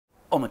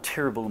I'm a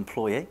terrible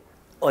employee.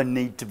 I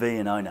need to be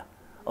an owner.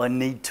 I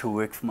need to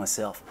work for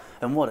myself.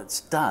 And what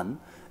it's done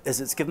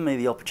is it's given me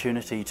the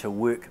opportunity to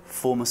work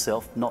for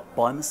myself, not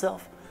by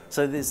myself.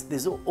 So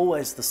there's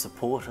always the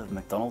support of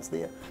McDonald's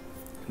there.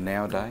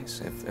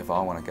 Nowadays, if I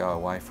want to go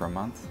away for a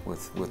month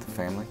with the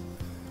family,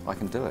 I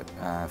can do it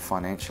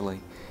financially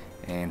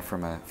and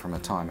from a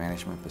time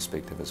management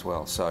perspective as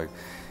well. So,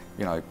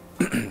 you know,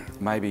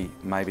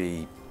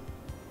 maybe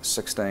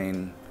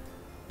 16,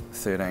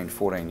 13,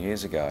 14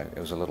 years ago, it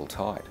was a little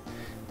tight,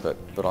 but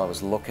I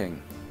was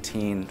looking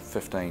 10,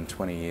 15,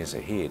 20 years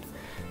ahead,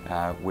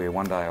 where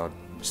one day I'd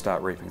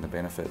start reaping the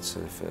benefits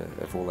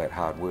of all that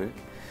hard work,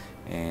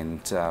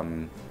 and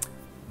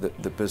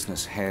the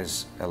business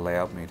has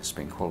allowed me to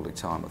spend quality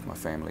time with my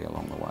family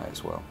along the way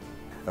as well.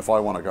 If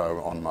I want to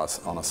go on my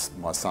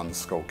son's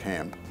school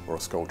camp or a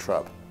school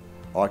trip,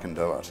 I can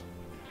do it.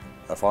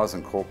 If I was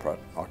in corporate,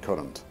 I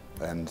couldn't,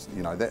 and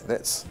you know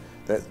that's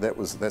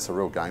a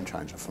real game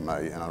changer for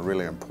me and a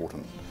really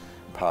important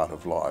part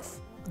of life.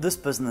 This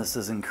business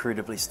is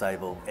incredibly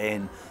stable,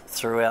 and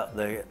throughout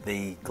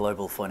the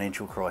global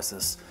financial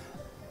crisis,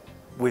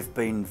 we've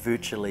been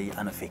virtually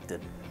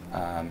unaffected.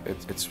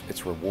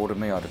 It's rewarded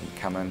me. I didn't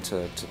come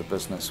into the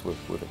business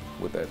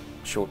with a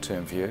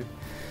short-term view,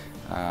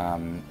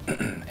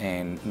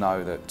 and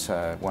know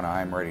that when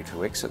I am ready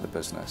to exit the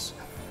business,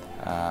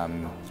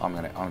 I'm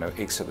going to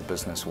exit the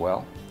business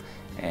well,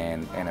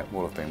 and it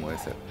will have been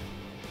worth it.